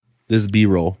This is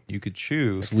B-roll. You could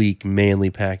chew. Sleek, manly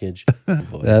package.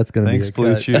 Boy, That's going to be Thanks, a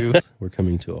Blue cut. Chew. we're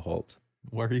coming to a halt.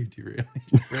 Why are you derailing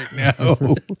right now?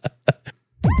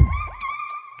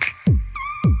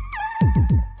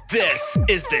 This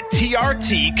is the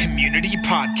TRT Community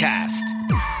Podcast,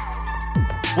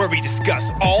 where we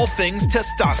discuss all things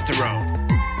testosterone.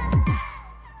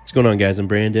 What's going on, guys? I'm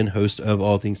Brandon, host of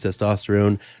All Things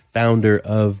Testosterone, founder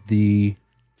of the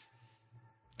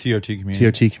TRT community.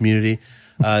 TRT community.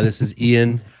 This is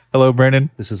Ian. Hello,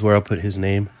 Brandon. This is where I'll put his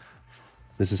name.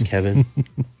 This is Kevin.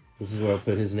 This is where I'll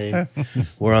put his name.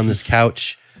 We're on this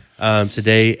couch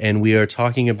today, and we are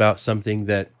talking about something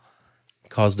that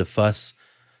caused a fuss.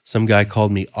 Some guy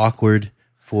called me awkward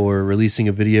for releasing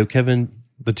a video. Kevin,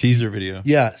 The teaser video.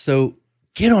 yeah, so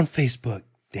get on Facebook,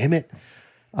 damn it.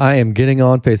 I am getting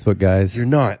on Facebook, guys. You're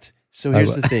not. So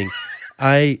here's the thing.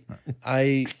 I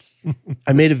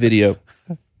made a video,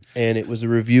 and it was a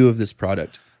review of this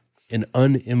product, an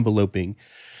unenveloping.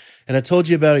 And I told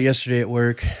you about it yesterday at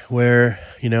work where,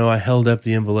 I held up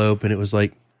the envelope and it was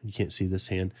like, you can't see this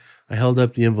hand. I held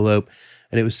up the envelope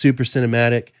and it was super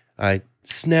cinematic. I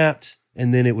snapped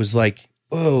and then it was like,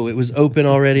 oh, it was open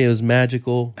already. It was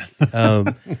magical.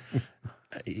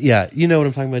 Yeah, you know what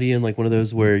I'm talking about, Ian? Like one of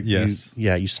those where Yes.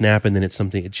 you snap and then it's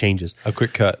something, it changes. A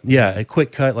quick cut. Yeah, a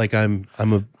quick cut. Like I'm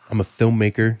a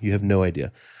filmmaker. You have no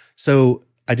idea. So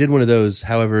I did one of those.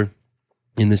 However,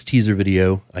 in this teaser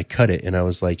video, I cut it and I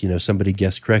was like, somebody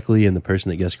guessed correctly, and the person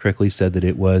that guessed correctly said that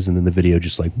it was, and then the video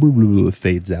just like blah, blah, blah, it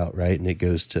fades out, right? And it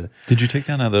goes to Did you take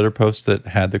down that other post that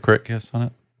had the correct guess on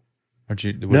it? Or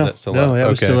was that still no, up? that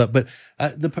was Okay. still up. But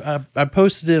I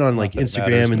posted it on like that it Instagram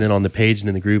matters, and then on the page and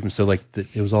in the group, and so like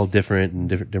it was all different in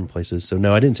different places. So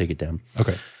no, I didn't take it down.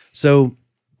 Okay. So,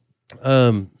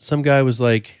 some guy was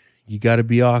like, "You got to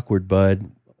be awkward,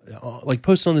 bud." Like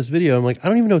posted on this video, I'm like, I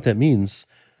don't even know what that means.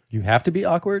 You have to be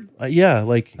awkward? Yeah,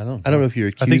 like I don't know if you're I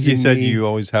accusing think he said me. you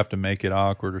always have to make it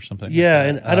awkward or something. Yeah, like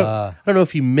and that. I don't know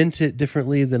if he meant it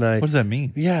differently than I. What does that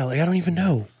mean? Yeah, like I don't even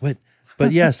know what.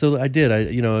 But yeah, so I did. I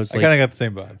was I like kind of got the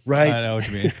same vibe. Right. I know what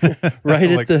you mean. right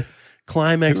at Like, the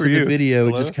climax who of are the you? video, it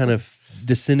Hello? just kind of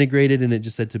disintegrated and it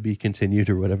just said to be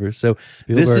continued or whatever. So this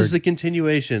Spielberg. is the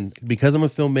continuation. Because I'm a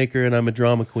filmmaker and I'm a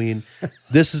drama queen,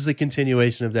 this is the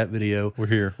continuation of that video We're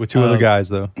here with two other guys,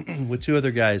 though. with two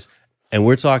other guys, and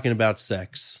we're talking about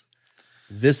sex.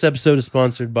 This episode is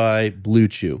sponsored by Blue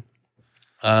Chew.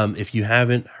 If you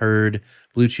haven't heard,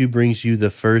 Blue Chew brings you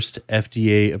the first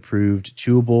FDA-approved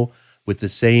chewable with the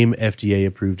same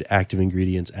FDA-approved active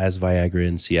ingredients as Viagra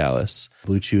and Cialis.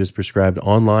 Blue Chew is prescribed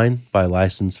online by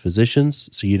licensed physicians,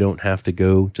 so you don't have to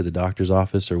go to the doctor's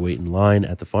office or wait in line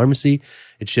at the pharmacy.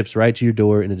 It ships right to your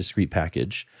door in a discreet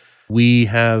package. We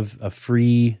have a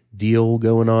free deal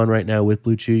going on right now with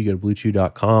Blue Chew. You go to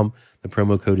bluechew.com. The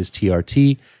promo code is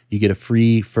TRT. You get a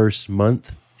free first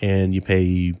month, and you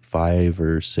pay $5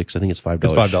 or $6. I think it's $5.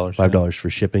 It's $5, $5 for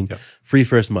shipping. Free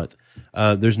first month.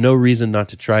 There's no reason not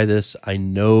to try this. I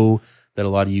know that a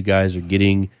lot of you guys are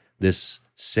getting this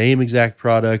same exact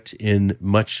product in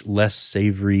much less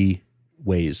savory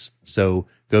ways. So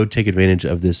go take advantage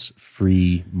of this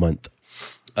free month.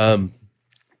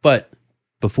 But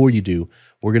before you do,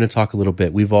 we're going to talk a little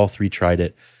bit. We've all three tried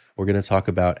it. We're going to talk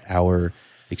about our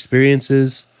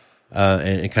experiences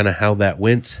and kind of how that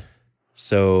went.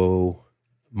 So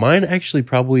mine actually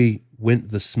probably went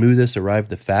the smoothest, arrived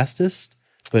the fastest.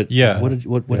 But Yeah.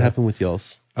 what happened with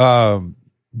y'all's?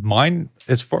 Mine,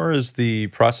 as far as the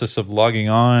process of logging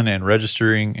on and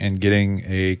registering and getting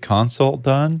a consult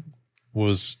done,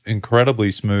 was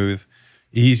incredibly smooth,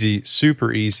 easy,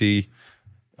 super easy.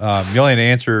 You only had to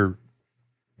answer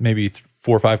maybe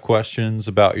 4 or 5 questions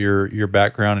about your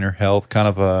background and your health, kind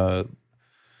of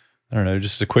I don't know,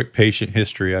 just a quick patient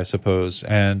history, I suppose.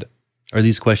 And Are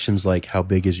these questions like, how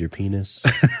big is your penis?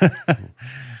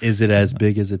 Is it as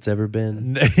big as it's ever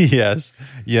been? yes.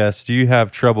 Do you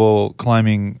have trouble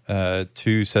climbing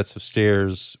 2 sets of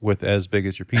stairs with as big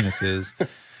as your penis is?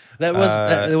 That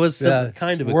was some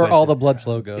kind of a Where question. all the blood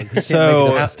flow goes.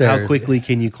 So- How quickly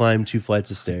can you climb 2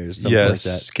 flights of stairs? Something Yes.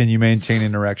 like that. Can you maintain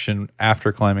an erection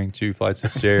after climbing 2 flights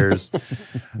of stairs?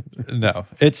 No.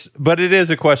 But it is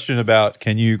a question about,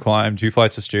 can you climb 2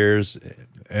 flights of stairs,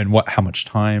 and how much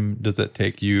time does that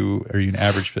take you? Are you an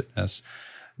average fitness?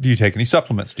 Do you take any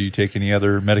supplements? Do you take any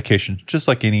other medication? Just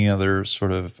like any other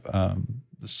sort of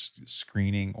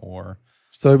screening or...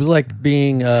 So it was like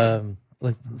being,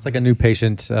 it's like a new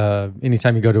patient.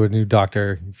 Anytime you go to a new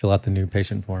doctor, you fill out the new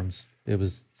patient forms. It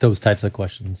was those types of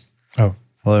questions. Oh,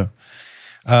 hello.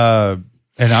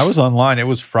 And I was online. It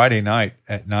was Friday night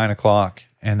at 9:00,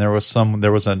 and there was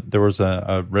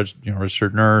a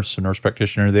registered nurse, a nurse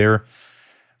practitioner there.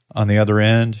 on the other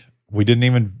end. We didn't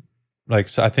even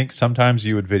so I think sometimes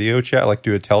you would video chat, like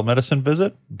do a telemedicine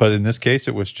visit, but in this case,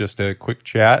 it was just a quick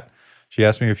chat. She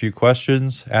asked me a few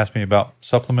questions, asked me about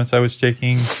supplements I was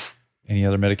taking, any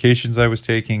other medications I was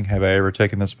taking. Have I ever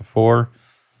taken this before?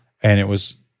 And it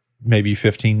was maybe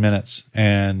 15 minutes.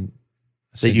 And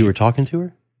That you were talking to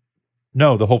her?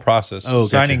 No, the whole process. Oh, gotcha.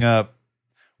 Signing up,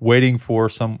 waiting for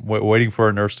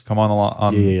a nurse to come on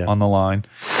the line,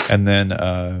 and then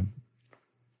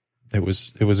it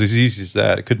was as easy as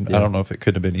that. It couldn't. Yeah. I don't know if it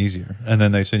could have been easier. And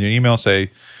then they send you an email,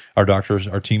 say our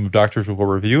team of doctors will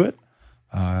review it,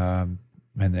 and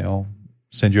they'll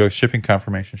send you a shipping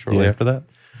confirmation shortly after that.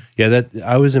 Yeah, that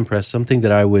I was impressed. Something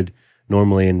that I would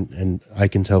normally, and I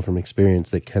can tell from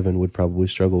experience that Kevin would probably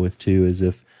struggle with too, is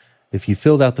if you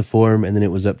filled out the form and then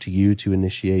it was up to you to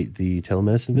initiate the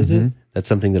telemedicine visit, that's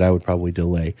something that I would probably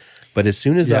delay. But as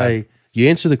soon as you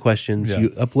answer the questions, you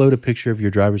upload a picture of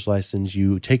your driver's license,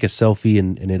 you take a selfie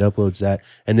and it uploads that,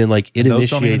 and then it Those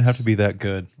initiates. don't even have to be that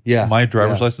good. Yeah. My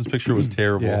driver's license picture was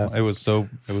terrible. Yeah. It was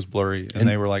blurry, and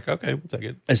they were like, "Okay, we'll take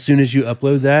it." As soon as you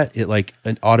upload that, it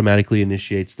automatically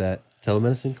initiates that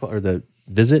telemedicine call or the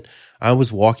visit. I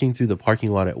was walking through the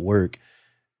parking lot at work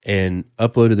and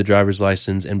uploaded the driver's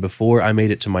license, and before I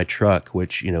made it to my truck,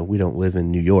 which we don't live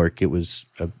in New York, it was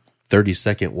a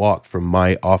 30-second walk from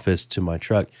my office to my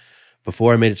truck.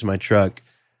 Before I made it to my truck,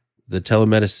 the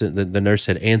telemedicine, the nurse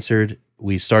had answered.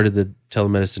 We started the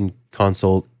telemedicine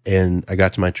consult, and I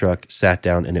got to my truck, sat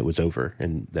down, and it was over,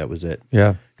 and that was it.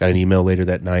 Yeah. Got an email later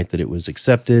that night that it was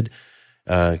accepted.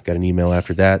 Got an email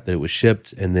after that it was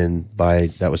shipped, and then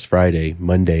that was Friday.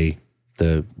 Monday,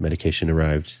 the medication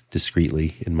arrived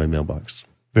discreetly in my mailbox.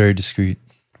 Very discreet.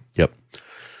 Yep.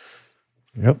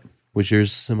 Yep. Was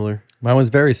yours similar? Mine was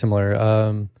very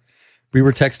similar. We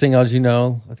were texting, as you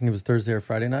know, I think it was Thursday or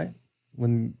Friday night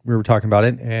when we were talking about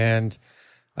it. And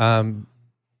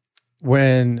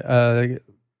when,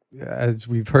 as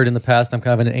we've heard in the past, I'm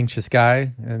kind of an anxious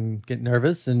guy and get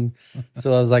nervous. And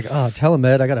so I was like, oh,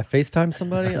 telemed, I got to FaceTime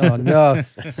somebody? Oh, no.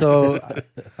 So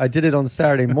I did it on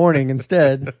Saturday morning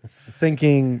instead,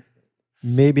 thinking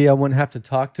maybe I wouldn't have to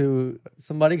talk to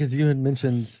somebody because you had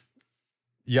mentioned...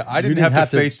 Yeah, I didn't have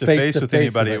to face to face with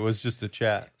anybody. It was just a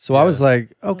chat. So I was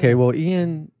like, okay, well,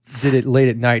 Ian did it late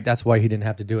at night. That's why he didn't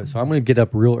have to do it. So I'm going to get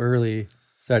up real early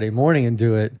Saturday morning and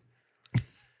do it.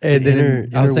 And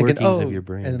then I was thinking, of your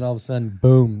brain. And then all of a sudden,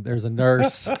 boom, there's a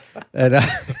nurse. and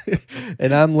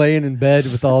I'm laying in bed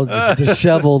with all just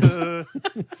disheveled.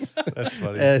 That's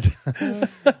funny. And,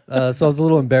 so I was a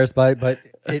little embarrassed by it, but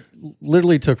it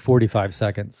literally took 45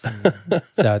 seconds. And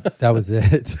that was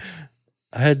it.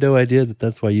 I had no idea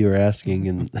that's why you were asking.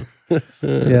 And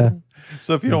Yeah.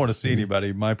 So if you don't want to see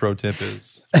anybody, my pro tip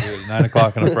is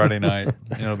 9:00 on a Friday night.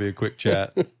 It'll be a quick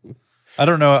chat. I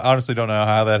don't know. Honestly, don't know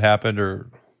how that happened or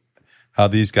how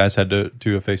these guys had to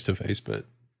do a face-to-face, but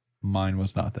mine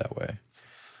was not that way.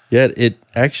 Yeah, it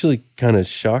actually kind of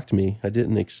shocked me. I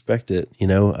didn't expect it.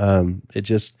 It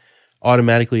just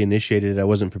automatically initiated it. I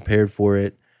wasn't prepared for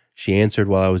it. She answered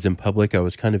while I was in public. I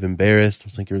was kind of embarrassed. I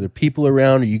was like, are there people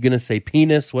around? Are you going to say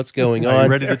penis? What's going on? Are you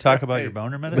ready to talk about your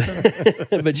boner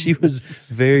medicine? But she was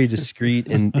very discreet.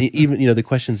 And even, the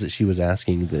questions that she was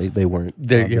asking, they weren't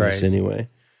obvious anyway.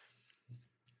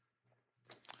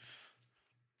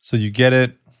 So you get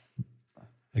it.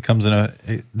 It comes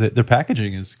in their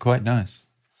packaging is quite nice.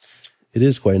 It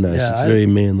is quite nice. Yeah, it's very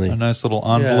manly. A nice little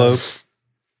envelope.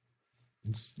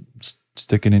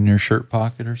 Stick it in your shirt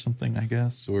pocket or something, I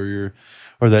guess, or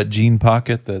that jean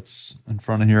pocket that's in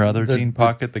front of your other jean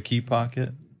pocket, the key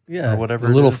pocket, or whatever.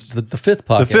 The fifth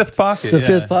pocket. The fifth pocket. The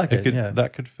fifth pocket.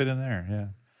 That could fit in there. Yeah.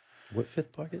 What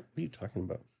fifth pocket? What are you talking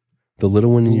about? The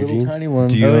little one in your jeans? Tiny one.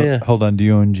 Do you Oh, yeah. Hold on. Do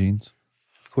you own jeans?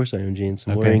 Of course I own jeans.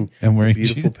 I'm Okay. wearing wearing a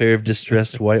beautiful jeans. pair of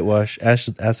distressed whitewash,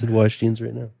 acid wash jeans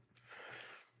right now.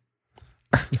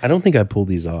 I don't think I pulled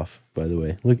these off, by the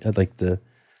way. Look at I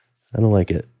don't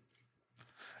like it.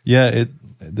 Yeah,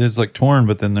 there's torn,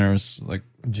 but then there's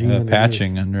Jean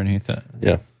patching underneath it.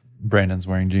 Yeah. Brandon's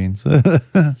wearing jeans.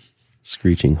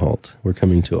 Screeching halt. We're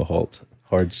coming to a halt.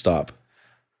 Hard stop.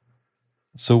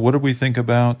 So what did we think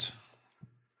about?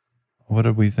 What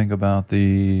did we think about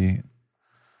the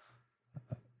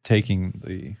taking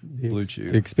the Blue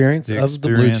Chew? The experience The of the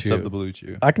Blue experience Chew. of the Blue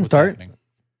Chew. I can What's start. happening?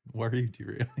 Where are you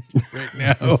derailing right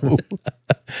now?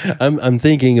 I'm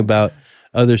thinking about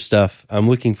other stuff. I'm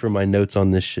looking for my notes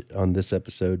on this this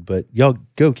episode, but y'all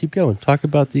keep going. Talk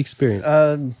about the experience.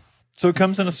 So it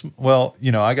comes in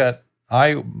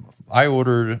I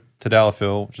ordered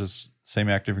Tadalafil, which is same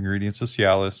active ingredients as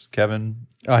Cialis. Kevin,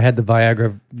 I had the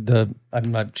Viagra.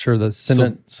 I'm not sure the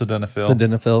Sildenafil.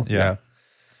 Sildenafil. Yeah.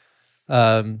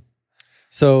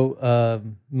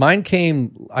 Mine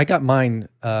came. I got mine.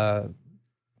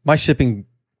 My shipping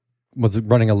was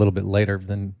running a little bit later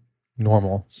than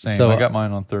normal. Same. So I got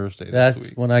mine on Thursday that's this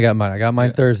week. when I got mine. I got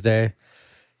mine Thursday,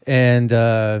 and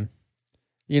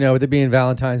with it being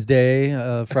Valentine's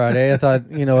Day, Friday, I thought,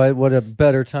 what a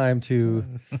better time to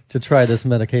try this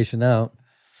medication out.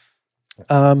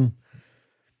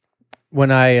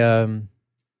 When I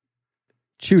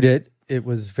chewed it, it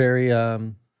was very.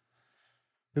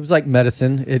 It was like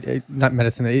medicine. It not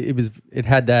medicine. It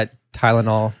had that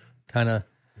Tylenol kind of.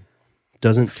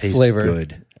 Doesn't taste flavor.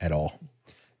 good at all.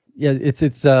 Yeah, it's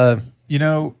it's not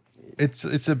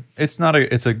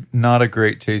a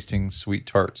great tasting sweet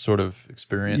tart sort of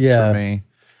experience for me.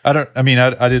 I got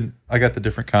the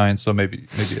different kinds, so maybe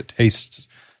it tastes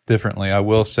differently. I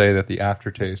will say that the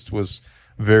aftertaste was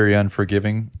very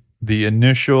unforgiving. The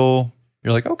initial,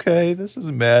 you're like, okay, this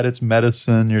isn't bad. It's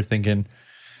medicine. You're thinking,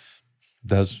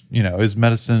 has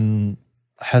medicine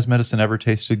ever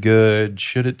tasted good?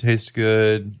 Should it taste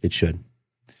good? It should.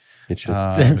 It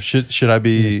should. Should I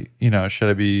be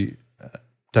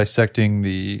dissecting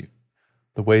the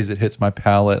ways it hits my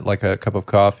palate like a cup of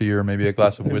coffee or maybe a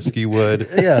glass of whiskey would?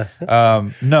 Yeah.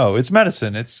 No, it's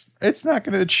medicine. It's not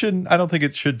gonna. It shouldn't. I don't think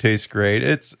it should taste great.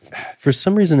 It's For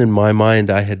some reason in my mind,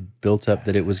 I had built up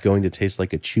that it was going to taste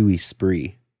like a chewy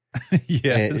spree.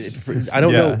 yes. I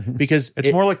don't know because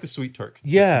It's more like the sweet tart.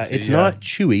 Yeah, consistency, it's not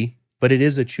chewy, but it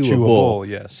is a chewable. Chewable,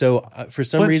 yes. So for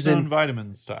some Flintstone reason,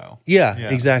 vitamin style. yeah, Yeah,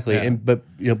 exactly. yeah. But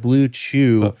Blue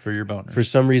Chew, But for your boners. for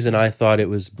some reason, I thought it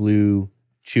was Blue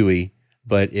Chewy,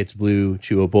 but it's Blue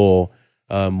Chewable,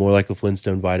 more like a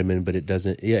Flintstone vitamin. But it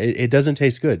doesn't. Yeah, it doesn't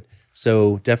taste good.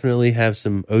 So definitely have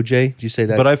some OJ. Did you say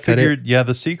that? But I cut it? figured,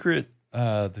 the secret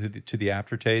to the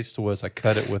aftertaste was I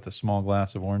cut it with a small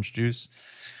glass of orange juice.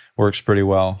 Works pretty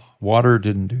well. Water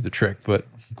didn't do the trick, but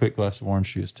a quick glass of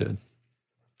orange juice did.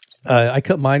 I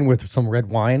cut mine with some red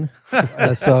wine,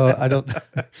 so I don't.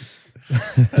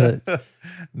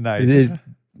 Nice. It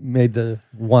made the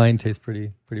wine taste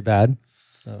pretty bad.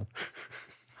 So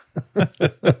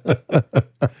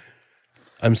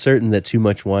I'm certain that too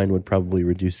much wine would probably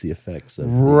reduce the effects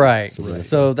of right. Right.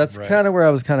 So that's Right. kind of where I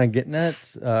was kind of getting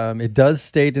at. It does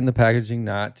state in the packaging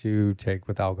not to take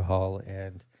with alcohol,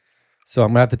 and so I'm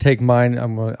gonna have to take mine.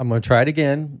 I'm gonna try it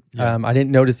again. Yeah. I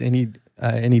didn't notice any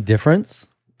difference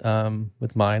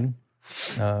with mine.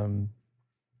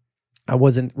 I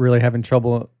wasn't really having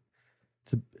trouble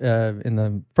in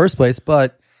the first place,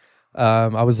 but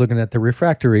I was looking at the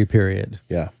refractory period.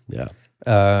 Yeah.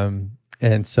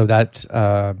 And so that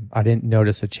I didn't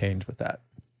notice a change with that.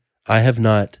 I have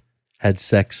not had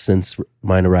sex since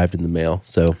mine arrived in the mail.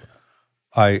 So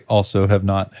I also have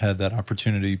not had that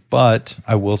opportunity, but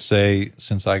I will say,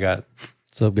 since I got,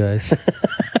 What's up, guys?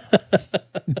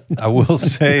 I will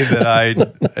say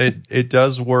that it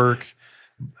does work.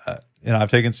 I've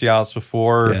taken Cialis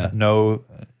before. Yeah. Know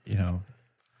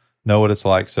what it's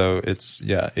like. So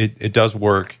it does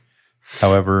work.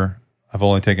 However, I've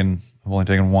only taken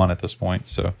one at this point.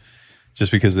 So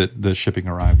just because the shipping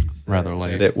arrived rather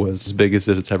late, It was as big as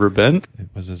it's ever been. it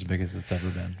was as big as it's ever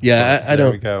been. Yeah, So I there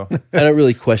don't- we go. I don't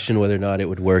really question whether or not it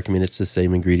would work. I mean, it's the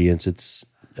same ingredients. It's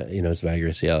it's Viagra,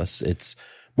 Cialis. It's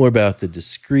more about the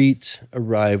discreet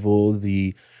arrival,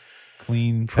 the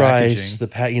Clean price,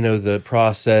 packaging. the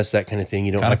process, that kind of thing.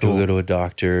 You don't Kinda have to cool. go to a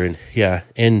doctor,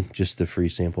 and just the free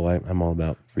sample. I'm all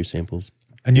about free samples.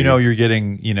 And you're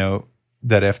getting,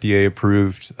 that FDA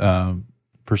approved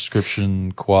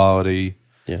prescription quality.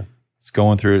 Yeah, It's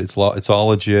going through it. It's all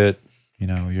legit.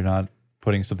 You're not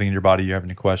putting something in your body you have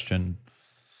any question.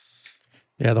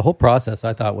 Yeah, the whole process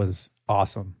I thought was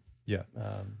awesome. Yeah.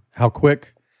 How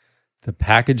quick the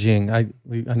packaging. I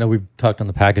know we've talked on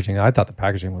the packaging. I thought the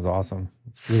packaging was awesome.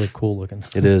 It's really cool looking.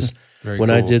 it is. Very When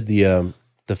I cool. did the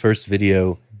first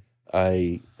video,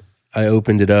 I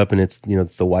opened it up and it's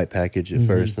it's the white package at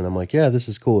first, and I'm like, yeah, this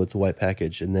is cool. It's a white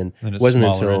package, and then And it it's wasn't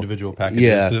smaller until individual packages.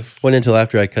 Yeah, wasn't until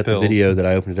after I cut pills. the video that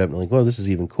I opened it up and like, well, this is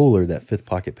even cooler. That fifth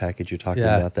pocket package you're talking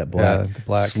Yeah, about, that yeah, the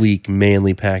black. sleek,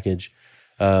 manly package.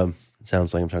 It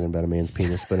sounds like I'm talking about a man's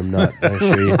penis, but I'm not. I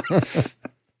assure you. But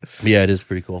yeah, it is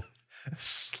pretty cool.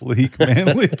 Sleek,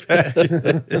 manly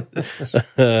package.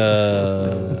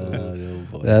 Oh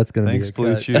boy. That's gonna Thanks, be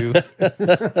Blue a cut. Chew.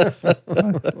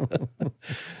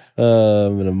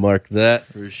 I'm gonna mark that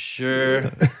for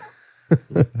sure.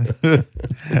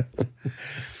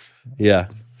 Yeah.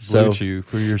 Blue So Chew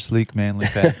for your sleek, manly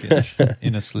package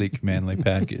in a sleek, manly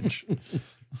package.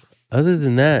 other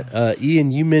than that,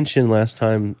 Ian, you mentioned last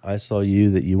time I saw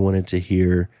you that you wanted to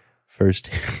hear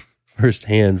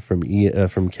firsthand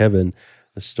from Kevin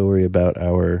a story about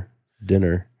our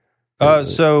dinner.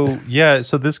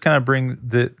 So this kind of bring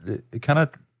it kind of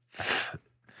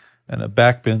in a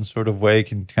backbend sort of way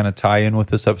can kind of tie in with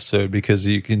this episode, because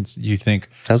you think,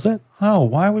 How's that? oh,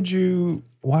 why would you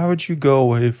go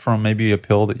away from maybe a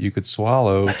pill that you could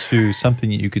swallow to something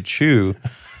that you could chew?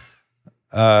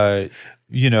 I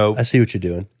see what you're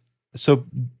doing. So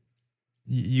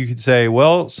you could say,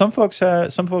 well, some folks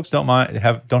don't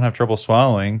have trouble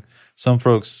swallowing. Some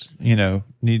folks, need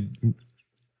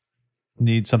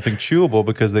something chewable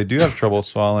because they do have trouble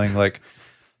swallowing, like,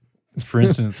 for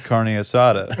instance, carne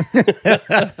asada.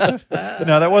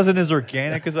 Now, that wasn't as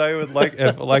organic as I would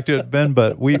have liked it to have been,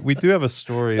 but we do have a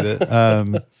story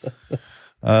that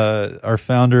our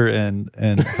founder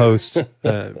and host,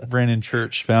 Brandon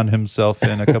Church, found himself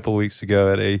in a couple weeks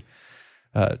ago at a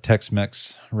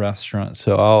Tex-Mex restaurant.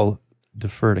 So I'll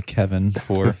defer to Kevin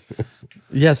for...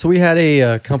 Yeah, so we had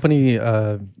a company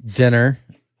dinner,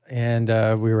 and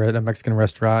we were at a Mexican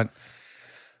restaurant.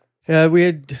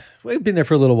 We'd been there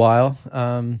for a little while.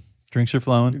 Drinks are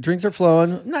flowing. Drinks are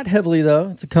flowing, not heavily though.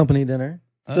 It's a company dinner.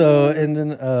 So and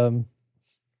then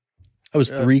I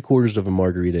was 3/4 of a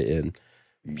margarita in,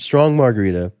 strong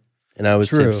margarita, and I was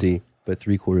tipsy, but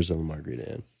 3/4 of a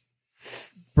margarita in.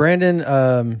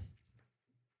 Brandon,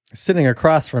 sitting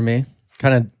across from me,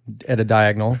 kind of at a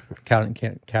diagonal,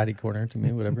 caddy corner to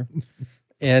me, whatever.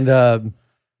 And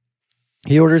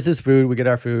he orders his food. We get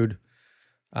our food.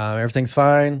 Everything's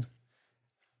fine.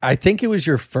 I think it was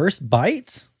your first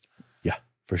bite. Yeah,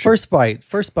 for sure.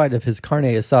 First bite of his carne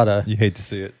asada. You hate to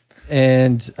see it.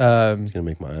 And It's gonna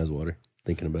make my eyes water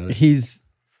thinking about it.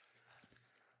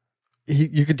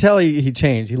 You could tell he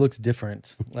changed. He looks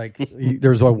different. Like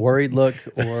there's a worried look,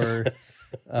 or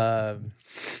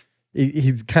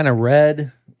he's kind of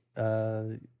red.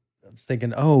 I was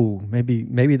thinking, oh,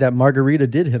 maybe that margarita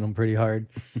did hit him pretty hard.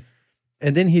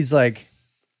 And then he's like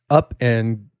up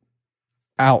and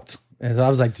out. And so I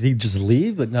was like, did he just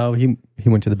leave? But no, he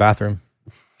went to the bathroom.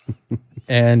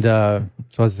 And so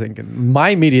I was thinking, my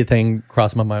immediate thing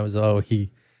crossed my mind was, oh,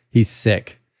 he's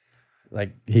sick.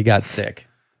 Like he got sick.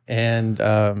 And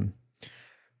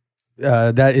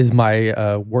that is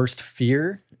my worst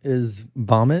fear is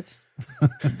vomit.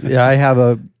 Yeah, I have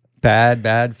a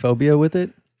bad phobia with it.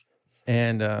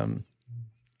 And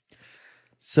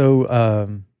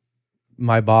so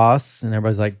my boss and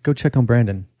everybody's like, go check on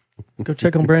Brandon. Go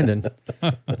check on Brandon.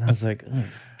 And I was like, oh,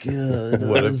 God.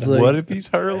 What if he's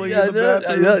hurling in the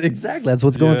bathroom? Yeah, exactly. That's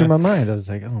what's going through my mind. I was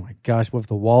like, oh my gosh, what if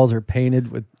the walls are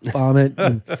painted with vomit?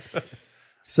 And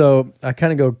so I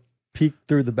kind of go peek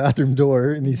through the bathroom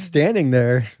door, and he's standing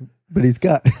there, but he's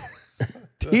got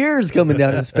tears coming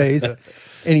down his face,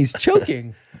 and he's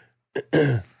choking.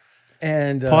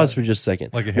 And Pause for just a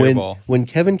second. Like a hairball. When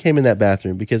Kevin came in that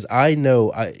bathroom, because I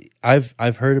know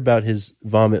I've heard about his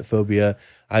vomit phobia.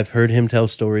 I've heard him tell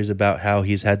stories about how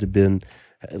he's had to been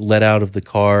let out of the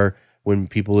car when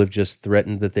people have just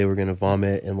threatened that they were going to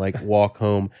vomit and like walk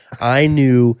home. I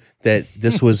knew that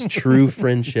this was true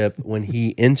friendship when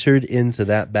he entered into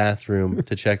that bathroom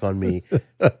to check on me,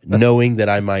 knowing that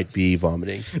I might be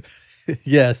vomiting.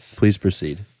 Yes. Please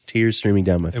proceed. Tears streaming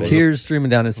down my face. Tears streaming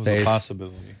down his face. A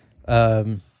possibility.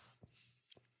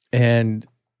 And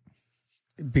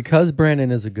because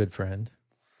Brandon is a good friend,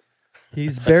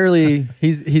 he's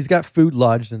got food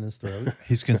lodged in his throat.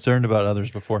 He's concerned about others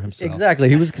before himself. Exactly.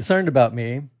 He was concerned about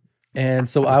me. And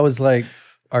so I was like,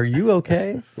 are you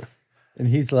okay? And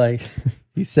he's like,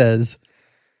 he says,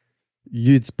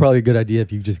 it's probably a good idea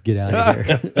if you just get out of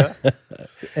here.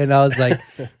 And I was like,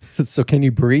 so can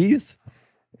you breathe?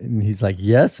 And he's like,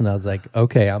 yes. And I was like,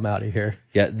 okay, I'm out of here.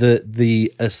 Yeah,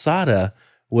 the asada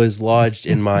was lodged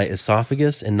in my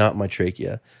esophagus and not my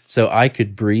trachea. So I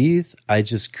could breathe. I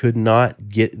just could not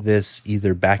get this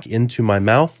either back into my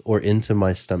mouth or into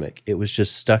my stomach. It was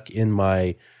just stuck in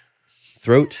my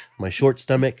throat, my short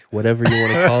stomach, whatever you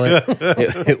want to call it.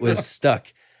 It was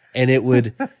stuck. And it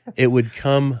would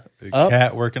come up.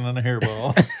 Cat working on a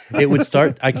hairball. It would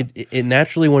start. It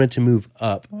naturally wanted to move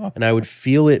up, and I would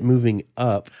feel it moving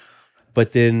up,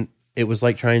 but then it was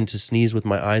like trying to sneeze with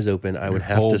my eyes open. I would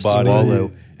have to swallow,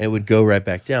 and it would go right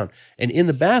back down. And in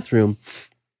the bathroom,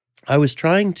 I was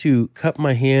trying to cup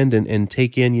my hand and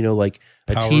take in, like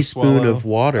a Power teaspoon swallow. of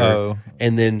water,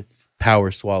 and then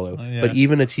power swallow. Yeah. But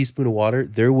even a teaspoon of water,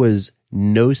 there was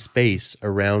no space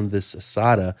around this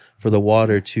asada for the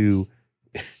water to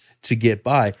get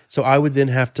by. So I would then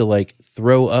have to like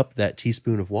throw up that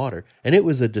teaspoon of water. And it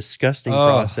was a disgusting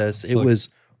process. It like was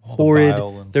horrid.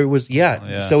 bile and- There was,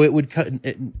 Yeah. So it would cut.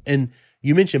 And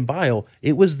you mentioned bile.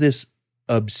 It was this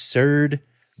absurd,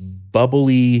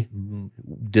 bubbly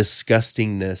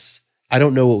disgustingness. I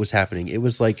don't know what was happening. It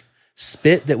was like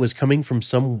spit that was coming from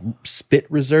some spit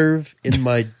reserve in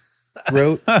my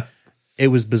throat. It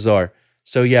was bizarre.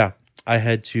 So yeah, I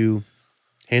had to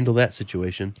handle that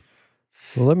situation.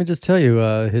 Well, let me just tell you,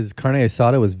 his carne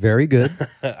asada was very good.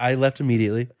 I left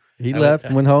immediately. He left,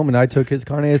 went home, and I took his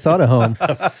carne asada home.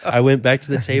 I went back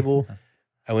to the table.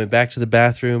 I went back to the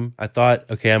bathroom. I thought,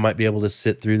 okay, I might be able to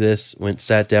sit through this.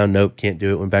 Sat down. Nope, can't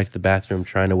do it. Went back to the bathroom,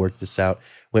 trying to work this out.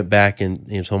 Went back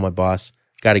and told my boss,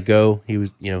 got to go. He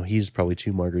was, he's probably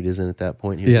 2 margaritas in at that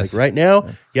point. He was like, right now?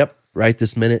 Yep, right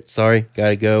this minute. Sorry, got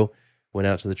to go. Went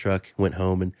out to the truck, went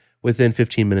home, and within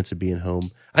 15 minutes of being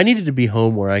home, I needed to be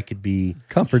home where I could be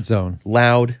comfort zone,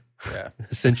 loud,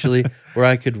 essentially, where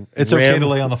I could. It's okay to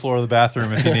lay on the floor of the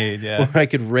bathroom if you need. Yeah, where I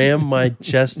could ram my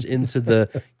chest into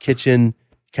the kitchen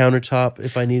countertop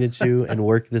if I needed to and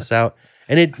work this out.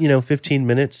 And it, 15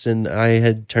 minutes, and I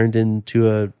had turned into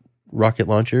a rocket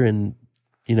launcher and,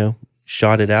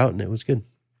 shot it out, and it was good.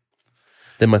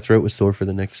 Then my throat was sore for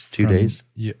the next 2 days.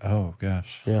 Yeah. Oh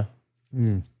gosh. Yeah.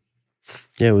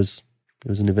 Yeah, it was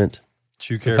an event.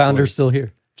 Chew the carefully. founder's still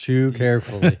here. Chew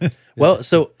carefully. Well,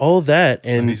 so all that,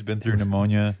 and he's been through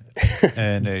pneumonia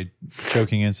and a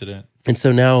choking incident. And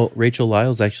so now Rachel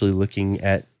Lyle's actually looking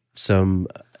at some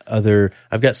other.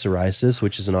 I've got psoriasis,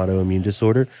 which is an autoimmune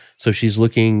disorder. So she's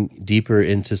looking deeper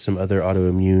into some other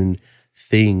autoimmune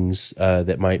things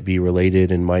that might be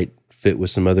related and might fit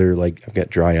with some other, like I've got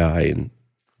dry eye and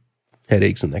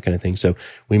headaches and that kind of thing. So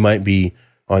we might be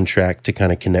on track to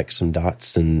kind of connect some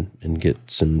dots and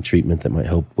get some treatment that might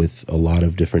help with a lot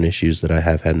of different issues that I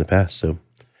have had in the past. So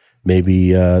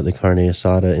maybe the carne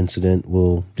asada incident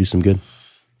will do some good.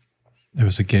 It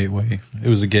was a gateway. It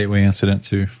was a gateway incident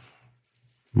too.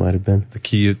 Might have been. The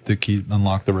key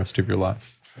unlocked the rest of your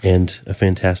life. And a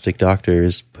fantastic doctor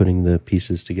is putting the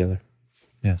pieces together.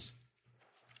 Yes.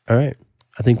 All right.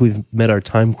 I think we've met our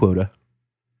time quota.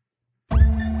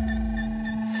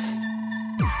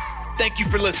 Thank you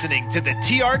for listening to the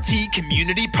TRT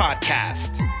Community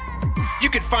Podcast. You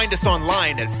can find us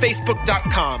online at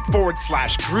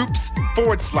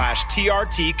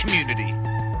facebook.com/groups/TRT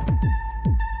Community.